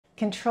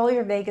Control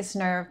your vagus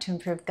nerve to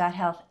improve gut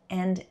health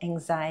and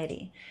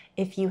anxiety.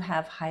 If you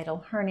have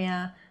hiatal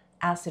hernia,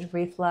 acid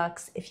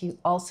reflux, if you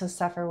also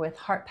suffer with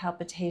heart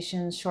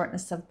palpitations,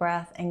 shortness of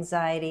breath,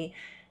 anxiety,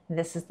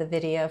 this is the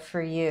video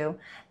for you.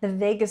 The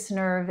vagus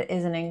nerve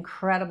is an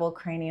incredible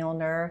cranial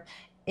nerve.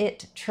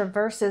 It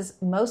traverses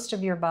most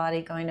of your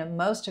body, going to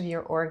most of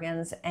your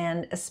organs,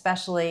 and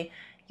especially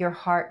your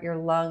heart, your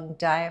lung,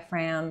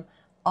 diaphragm,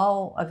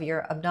 all of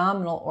your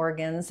abdominal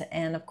organs,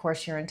 and of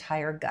course your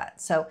entire gut.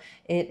 So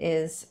it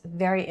is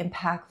very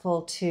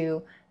impactful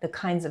to the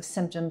kinds of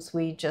symptoms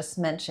we just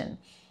mentioned.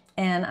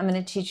 And I'm going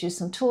to teach you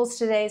some tools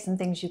today, some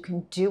things you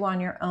can do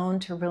on your own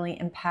to really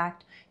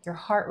impact your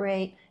heart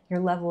rate, your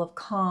level of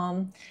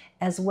calm,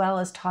 as well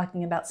as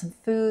talking about some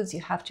foods you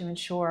have to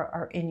ensure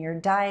are in your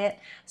diet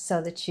so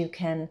that you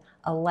can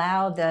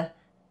allow the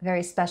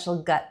very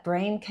special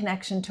gut-brain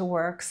connection to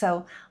work.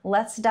 So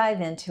let's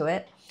dive into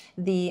it.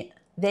 The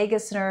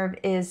vagus nerve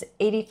is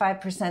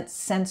 85%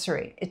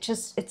 sensory.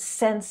 It's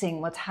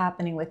sensing what's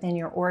happening within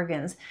your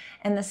organs.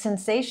 And the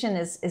sensation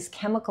is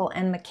chemical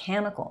and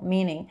mechanical,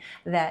 meaning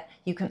that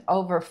you can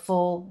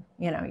overfull,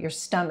 your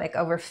stomach,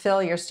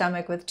 overfill your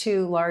stomach with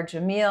too large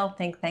a meal,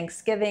 think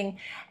Thanksgiving,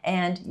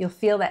 and you'll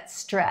feel that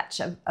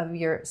stretch of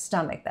your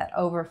stomach, that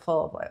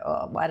overfull, like,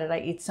 oh, why did I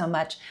eat so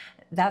much?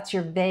 That's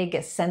your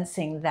vagus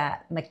sensing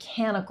that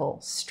mechanical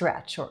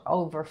stretch or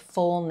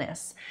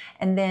overfullness.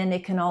 And then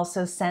it can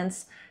also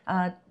sense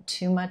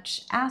too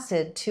much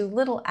acid, too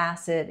little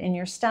acid in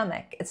your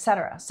stomach,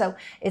 etc. So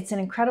it's an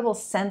incredible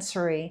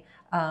sensory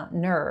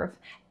nerve.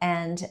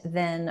 And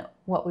then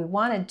what we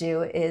want to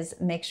do is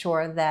make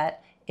sure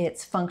that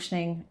it's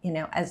functioning,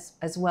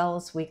 as well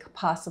as we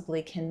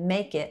possibly can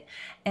make it.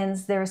 And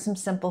there are some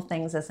simple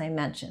things, as I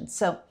mentioned.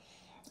 So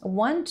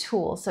one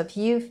tool, so if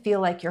you feel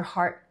like your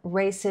heart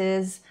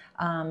races,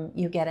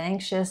 you get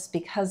anxious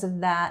because of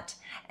that,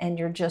 and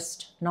you're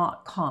just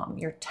not calm,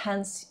 you're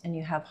tense and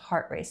you have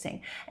heart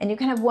racing, and you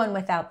can have one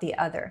without the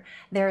other.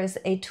 There is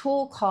a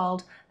tool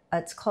called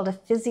a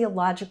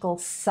physiological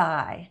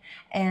sigh,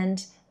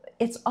 and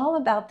it's all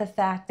about the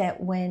fact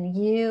that when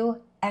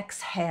you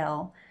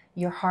exhale,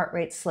 your heart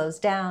rate slows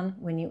down.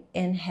 When you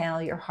inhale,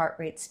 your heart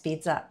rate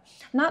speeds up.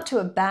 Not to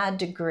a bad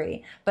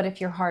degree, but if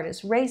your heart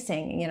is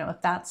racing,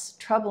 if that's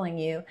troubling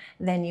you,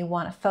 then you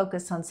want to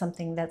focus on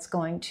something that's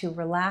going to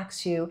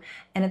relax you.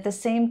 And at the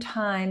same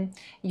time,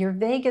 your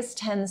vagus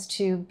tends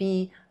to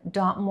be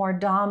more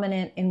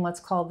dominant in what's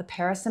called the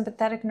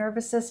parasympathetic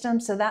nervous system.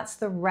 So that's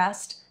the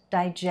rest,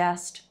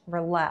 digest,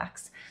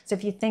 relax. So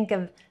if you think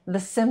of the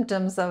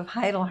symptoms of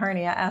hiatal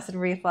hernia, acid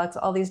reflux,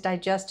 all these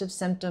digestive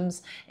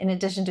symptoms, in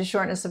addition to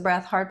shortness of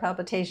breath, heart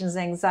palpitations,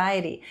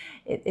 anxiety,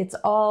 it's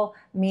all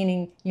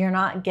meaning you're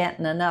not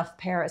getting enough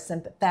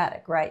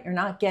parasympathetic, right? You're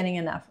not getting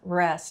enough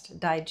rest,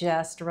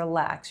 digest,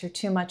 relax. You're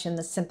too much in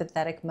the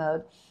sympathetic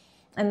mode.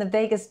 And the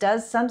vagus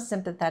does some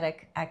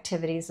sympathetic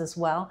activities as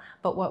well,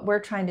 but what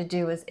we're trying to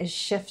do is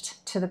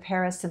shift to the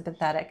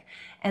parasympathetic.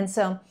 And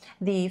so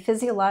the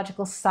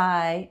physiological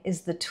sigh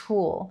is the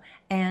tool,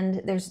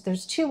 and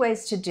there's two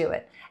ways to do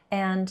it.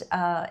 And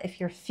if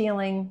you're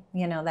feeling,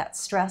 that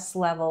stress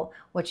level,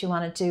 what you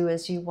want to do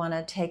is you want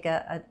to take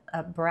a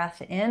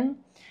breath in,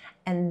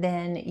 and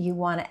then you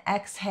want to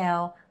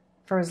exhale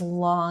for as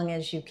long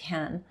as you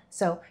can.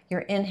 So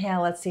your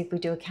inhale, let's see if we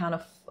do a count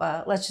of,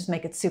 let's just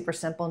make it super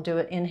simple and do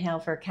it. Inhale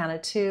for a count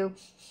of 2,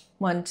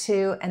 1,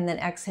 2, and then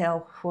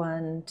exhale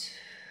 1, 2,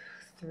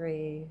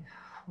 3,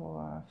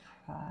 4,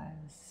 5,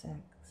 6,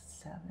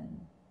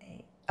 7,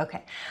 8.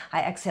 Okay,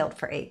 I exhaled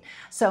for 8.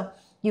 So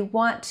you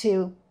want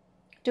to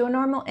do a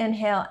normal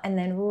inhale and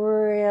then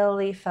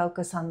really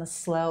focus on the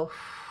slow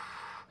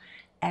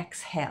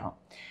exhale.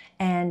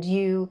 And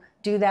you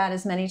do that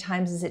as many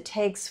times as it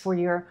takes for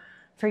you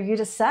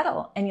to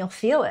settle, and you'll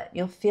feel it.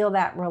 You'll feel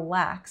that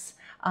relax.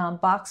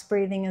 Box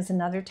breathing is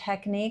another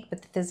technique,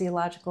 but the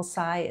physiological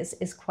sigh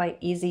is quite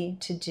easy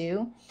to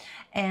do.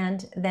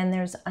 And then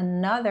there's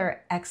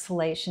another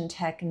exhalation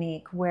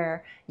technique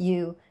where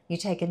you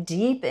take a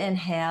deep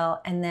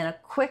inhale and then a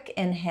quick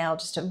inhale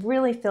just to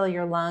really fill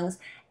your lungs,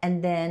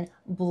 and then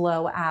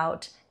blow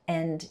out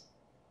and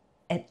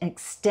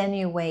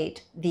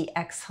extenuate the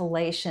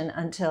exhalation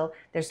until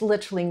there's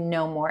literally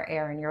no more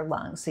air in your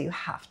lungs. So you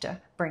have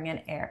to bring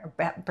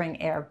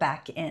air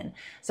back in.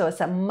 So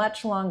it's a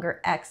much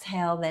longer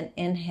exhale than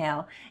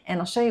inhale. And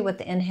I'll show you what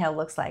the inhale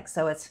looks like.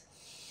 So it's,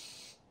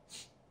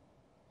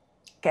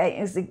 okay,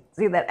 you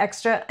see that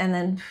extra, and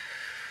then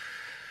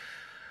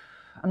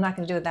I'm not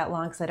going to do it that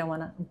long because I don't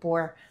want to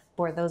bore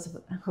those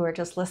who are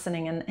just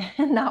listening and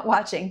not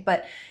watching,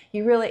 but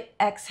you really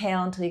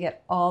exhale until you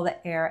get all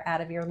the air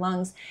out of your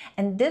lungs.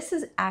 And this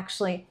is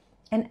actually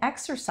an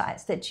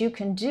exercise that you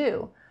can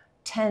do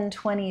 10,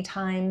 20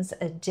 times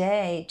a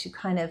day to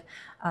kind of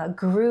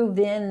groove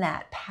in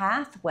that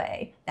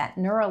pathway, that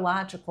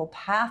neurological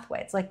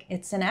pathway. It's like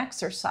it's an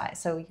exercise.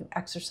 So you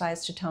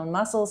exercise to tone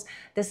muscles.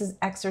 This is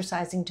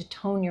exercising to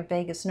tone your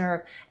vagus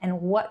nerve.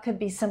 And what could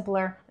be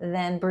simpler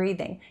than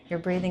breathing? You're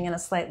breathing in a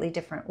slightly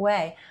different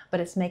way, but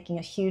it's making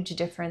a huge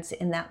difference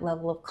in that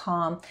level of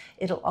calm.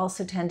 It'll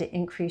also tend to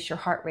increase your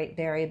heart rate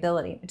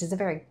variability, which is a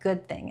very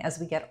good thing. As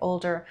we get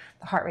older,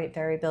 the heart rate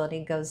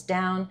variability goes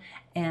down,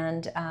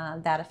 and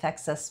that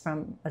affects us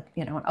from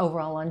an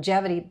overall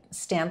longevity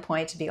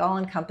standpoint, to be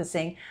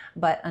all-encompassing,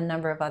 but a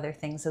number of other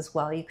things as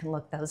well. You can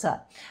look those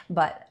up.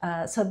 But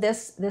so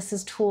this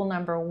is tool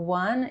number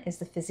one, is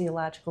the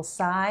physiological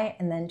sigh,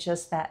 and then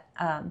just that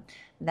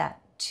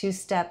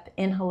two-step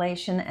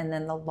inhalation and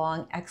then the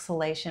long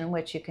exhalation,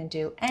 which you can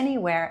do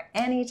anywhere,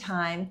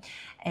 anytime.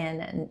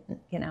 And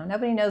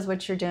nobody knows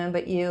what you're doing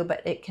but you,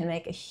 but it can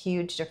make a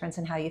huge difference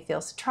in how you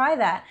feel. So try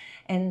that,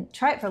 and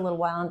try it for a little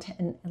while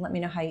and let me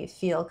know how you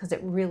feel, because it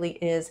really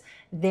is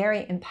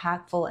very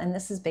impactful. And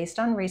this is based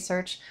on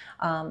research,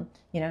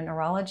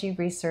 neurology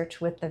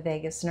research with the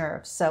vagus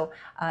nerve. So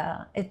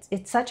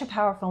it's such a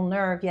powerful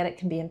nerve, yet it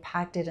can be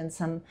impacted in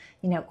some,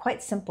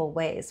 quite simple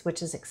ways,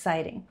 which is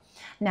exciting.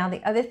 Now,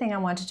 the other thing I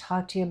want to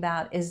talk to you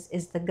about is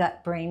the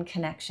gut-brain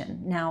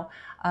connection. Now,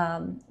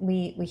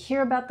 we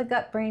hear about the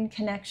gut-brain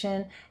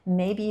connection.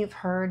 Maybe you've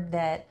heard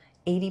that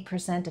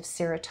 80% of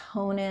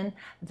serotonin,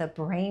 the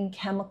brain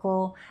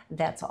chemical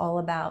that's all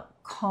about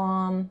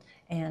calm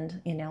and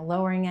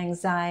lowering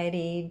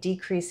anxiety,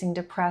 decreasing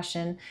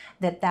depression,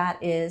 that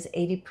is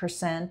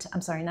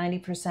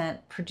 90%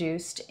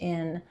 produced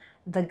in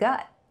the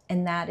gut.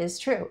 And that is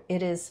true.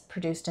 It is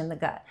produced in the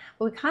gut.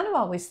 But we kind of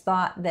always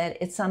thought that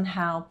it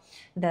somehow,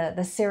 the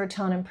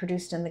serotonin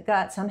produced in the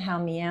gut somehow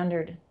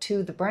meandered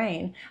to the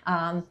brain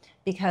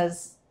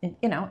because,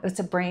 it's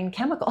a brain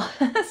chemical.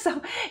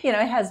 So, it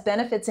has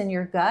benefits in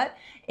your gut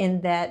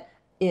in that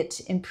it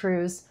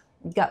improves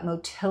gut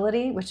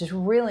motility, which is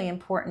really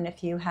important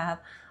if you have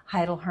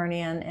hiatal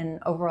hernia and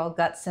overall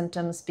gut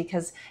symptoms,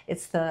 because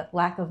it's the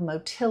lack of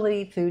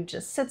motility. Food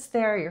just sits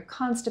there, you're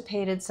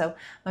constipated, so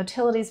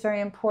motility is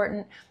very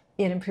important.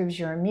 It improves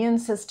your immune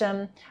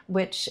system,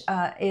 which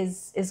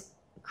is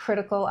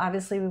critical.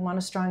 Obviously, we want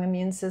a strong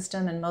immune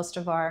system, and most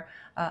of our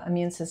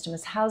immune system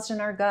is housed in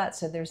our gut,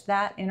 so there's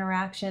that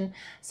interaction.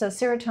 So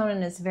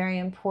serotonin is very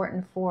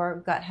important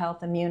for gut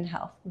health, immune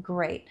health.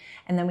 Great.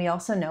 And then we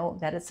also know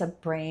that it's a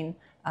brain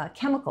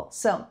chemical.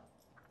 So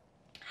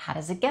how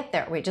does it get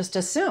there? We just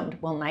assumed,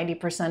 well,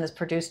 90% is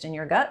produced in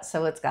your gut,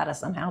 so it's got to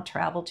somehow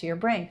travel to your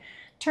brain.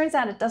 Turns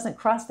out it doesn't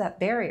cross that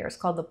barrier. It's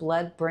called the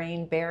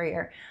blood-brain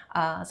barrier.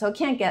 So it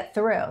can't get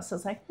through. So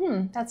it's like,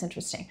 that's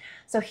interesting.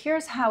 So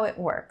here's how it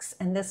works.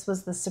 And this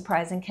was the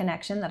surprising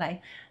connection that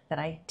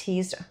I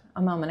teased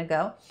a moment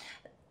ago.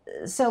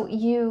 So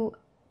you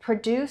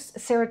produce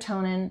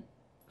serotonin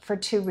for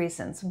two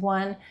reasons.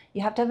 One,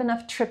 you have to have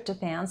enough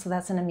tryptophan, so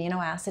that's an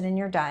amino acid in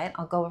your diet.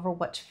 I'll go over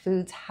what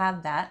foods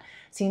have that.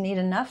 So you need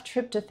enough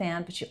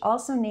tryptophan, but you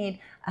also need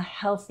a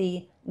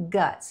healthy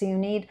gut. So you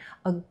need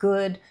a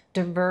good,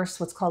 diverse,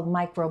 what's called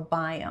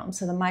microbiome.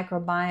 So the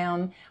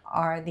microbiome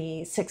are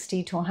the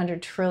 60 to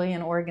 100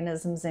 trillion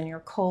organisms in your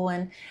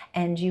colon,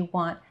 and you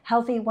want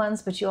healthy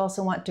ones, but you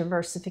also want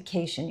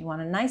diversification. You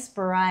want a nice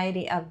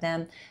variety of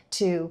them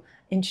to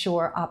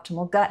ensure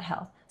optimal gut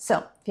health. So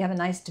if you have a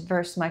nice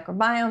diverse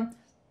microbiome,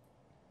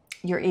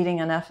 you're eating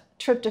enough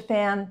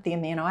tryptophan, the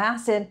amino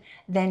acid,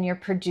 then you're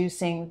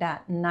producing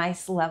that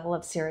nice level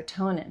of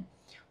serotonin.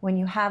 When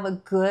you have a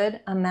good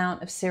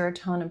amount of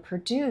serotonin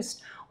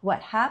produced, what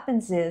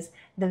happens is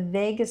the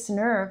vagus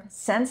nerve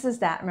senses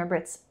that. Remember,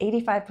 it's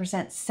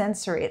 85%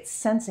 sensory. It's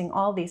sensing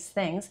all these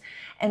things.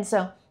 And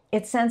so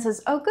it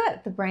senses, oh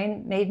good, the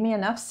brain made me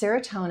enough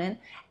serotonin,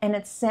 and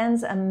it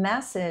sends a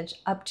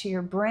message up to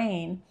your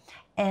brain.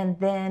 And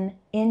then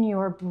in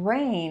your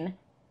brain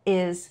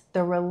is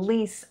the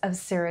release of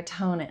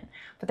serotonin.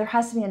 But there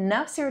has to be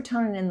enough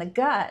serotonin in the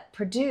gut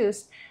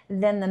produced,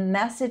 then the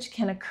message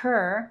can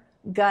occur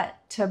gut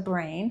to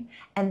brain,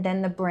 and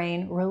then the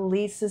brain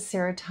releases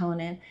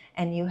serotonin,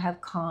 and you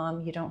have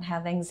calm, you don't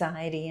have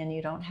anxiety, and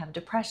you don't have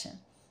depression.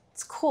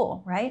 It's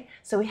cool, right?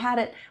 So we had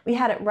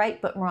it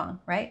right but wrong,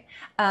 right?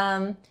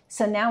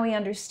 So now we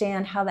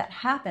understand how that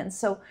happens.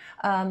 So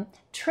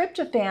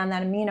tryptophan,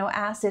 that amino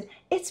acid,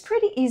 it's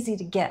pretty easy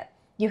to get.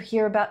 You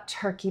hear about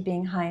turkey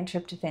being high in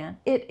tryptophan.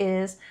 It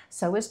is.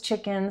 So is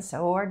chicken,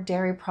 so are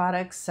dairy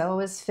products, so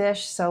is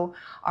fish, so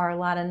are a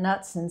lot of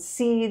nuts and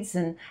seeds.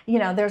 And,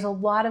 there's a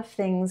lot of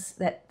things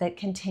that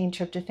contain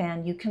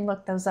tryptophan. You can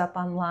look those up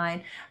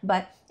online,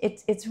 but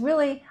it's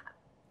really,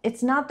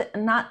 it's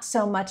not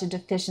so much a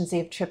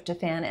deficiency of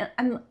tryptophan.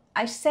 And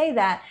I say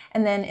that,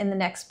 and then in the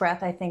next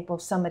breath, I think, well,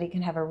 somebody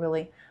can have a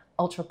really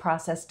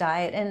ultra-processed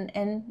diet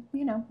and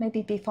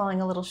maybe be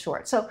falling a little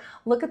short. So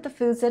look at the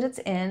foods that it's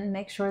in,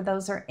 make sure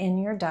those are in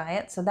your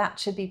diet. So that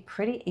should be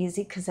pretty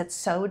easy because it's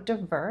so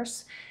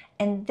diverse.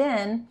 And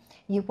then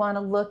you want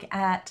to look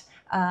at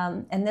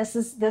And this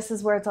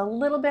is where it's a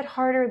little bit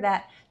harder,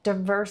 that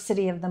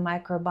diversity of the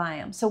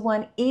microbiome. So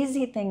one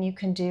easy thing you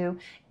can do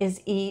is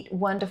eat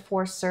 1 to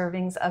 4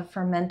 servings of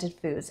fermented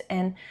foods.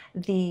 And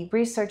the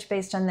research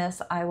based on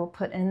this I will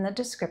put in the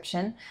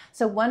description.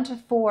 So 1 to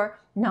 4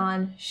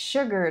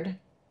 non-sugared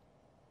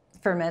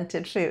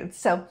fermented foods.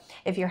 So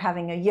if you're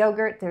having a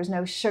yogurt, there's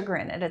no sugar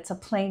in it. It's a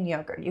plain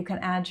yogurt. You can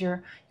add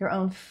your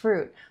own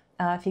fruit.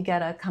 If you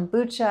get a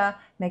kombucha,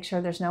 make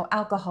sure there's no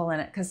alcohol in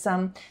it, because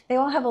they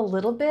all have a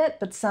little bit,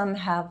 but some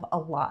have a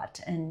lot,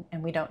 and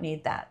we don't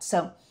need that.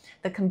 So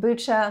the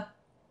kombucha,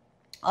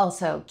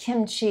 also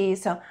kimchi,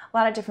 so a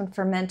lot of different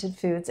fermented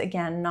foods,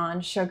 again,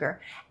 non-sugar,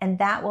 and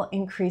that will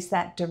increase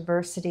that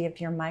diversity of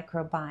your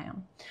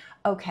microbiome.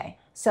 Okay,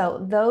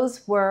 so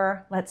those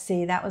were, let's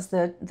see, that was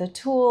the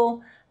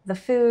tool, the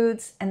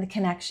foods, and the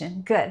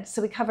connection. Good,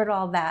 so we covered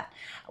all that.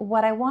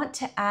 What I want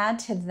to add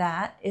to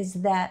that is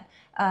that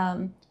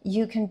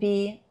you can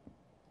be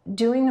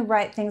doing the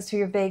right things for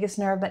your vagus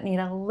nerve, but need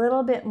a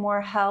little bit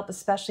more help,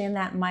 especially in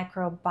that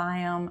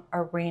microbiome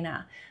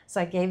arena.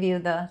 So I gave you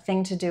the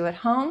thing to do at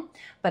home,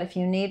 but if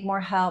you need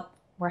more help,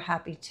 we're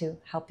happy to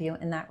help you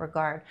in that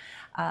regard.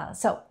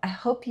 So I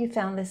hope you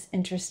found this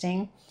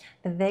interesting.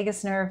 The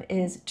vagus nerve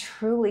is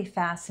truly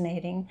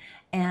fascinating,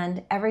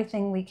 and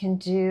everything we can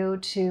do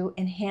to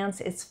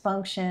enhance its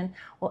function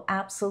will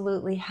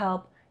absolutely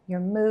help your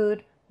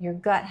mood, your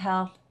gut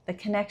health, the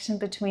connection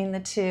between the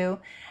two.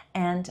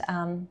 And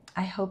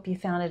I hope you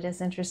found it as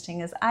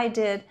interesting as I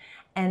did.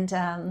 And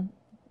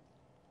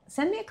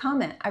send me a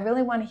comment. I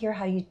really want to hear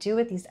how you do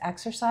with these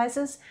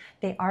exercises.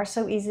 They are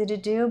so easy to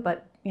do,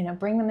 but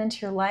bring them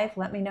into your life.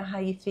 Let me know how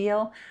you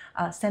feel.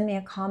 Send me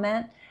a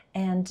comment,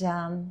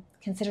 and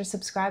consider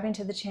subscribing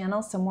to the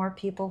channel so more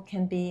people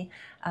can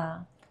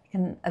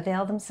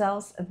avail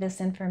themselves of this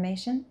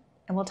information.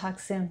 And we'll talk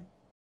soon.